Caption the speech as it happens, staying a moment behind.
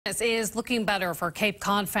This is looking better for Cape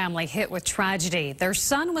Cod family hit with tragedy. Their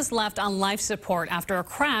son was left on life support after a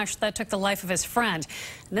crash that took the life of his friend.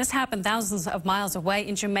 And this happened thousands of miles away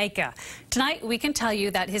in Jamaica. Tonight, we can tell you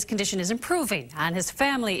that his condition is improving and his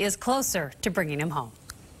family is closer to bringing him home.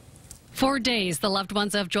 For days, the loved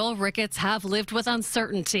ones of Joel Ricketts have lived with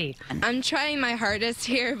uncertainty. I'm trying my hardest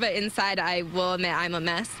here, but inside I will admit I'm a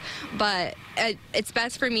mess. But it's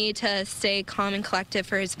best for me to stay calm and collected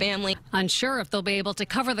for his family. Unsure if they'll be able to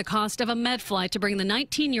cover the cost of a MedFlight to bring the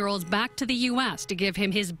 19-year-old back to the U.S. to give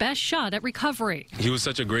him his best shot at recovery. He was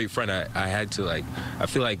such a great friend. I had to, I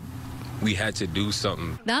feel like we had to do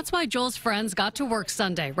something. That's why Joel's friends got to work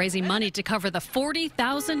Sunday, raising money to cover the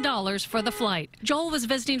 $40,000 for the flight. Joel was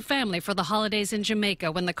visiting family for the holidays in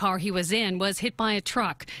Jamaica when the car he was in was hit by a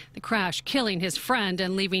truck. The crash killing his friend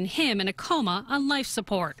and leaving him in a coma on life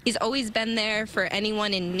support. He's always been there for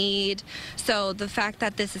anyone in need. So the fact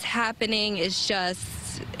that this is happening is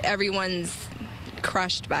just everyone's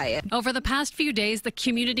crushed by it. Over the past few days, the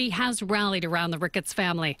community has rallied around the Ricketts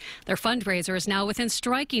family. Their fundraiser is now within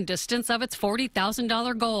striking distance of its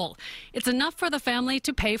 $40,000 goal. It's enough for the family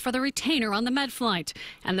to pay for the retainer on the MedFlight.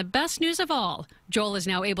 And the best news of all, Joel is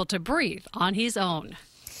now able to breathe on his own.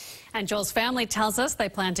 And Joel's family tells us they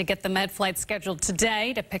plan to get the MedFlight scheduled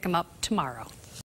today to pick him up tomorrow.